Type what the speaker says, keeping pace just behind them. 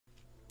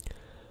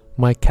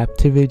My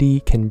captivity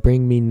can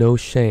bring me no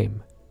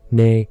shame,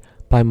 nay,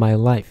 by my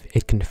life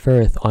it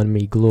conferreth on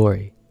me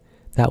glory.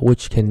 That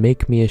which can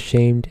make me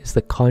ashamed is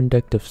the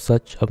conduct of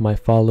such of my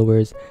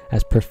followers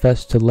as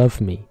profess to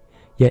love me,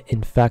 yet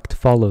in fact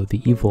follow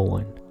the evil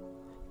one.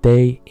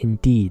 They,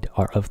 indeed,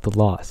 are of the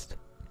lost.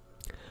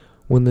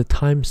 When the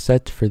time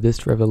set for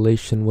this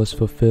revelation was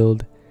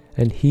fulfilled,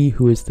 and he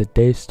who is the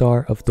day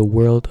star of the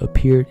world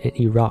appeared in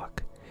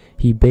Iraq,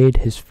 he bade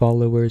his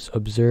followers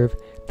observe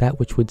that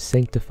which would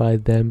sanctify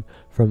them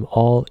from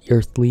all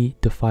earthly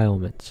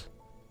defilements.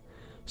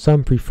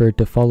 Some preferred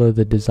to follow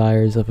the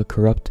desires of a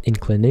corrupt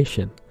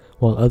inclination,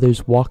 while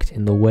others walked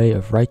in the way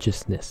of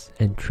righteousness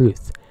and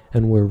truth,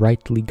 and were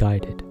rightly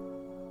guided.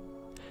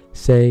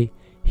 Say,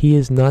 he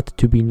is not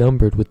to be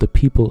numbered with the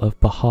people of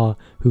Baha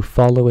who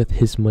followeth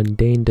his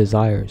mundane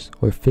desires,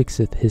 or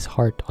fixeth his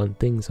heart on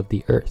things of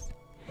the earth.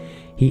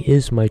 He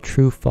is my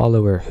true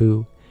follower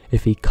who,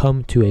 if he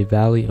come to a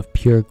valley of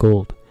pure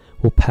gold,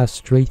 will pass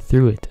straight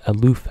through it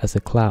aloof as a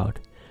cloud,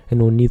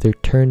 and will neither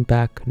turn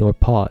back nor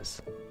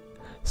pause.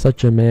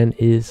 Such a man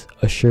is,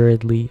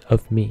 assuredly,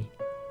 of me.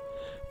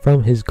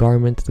 From his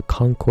garment the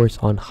concourse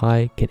on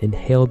high can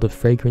inhale the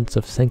fragrance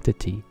of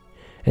sanctity,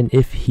 and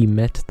if he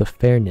met the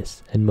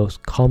fairness and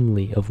most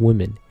comely of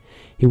women,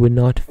 he would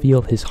not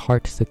feel his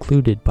heart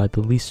secluded by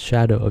the least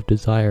shadow of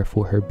desire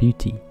for her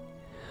beauty.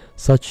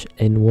 Such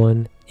an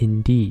one,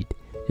 indeed,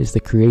 is the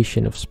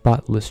creation of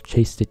spotless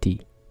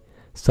chastity.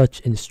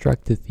 Such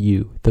instructeth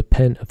you the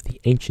pen of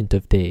the Ancient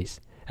of Days,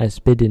 as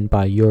bidden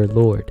by your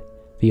Lord,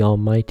 the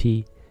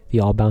Almighty, the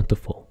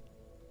All-Bountiful.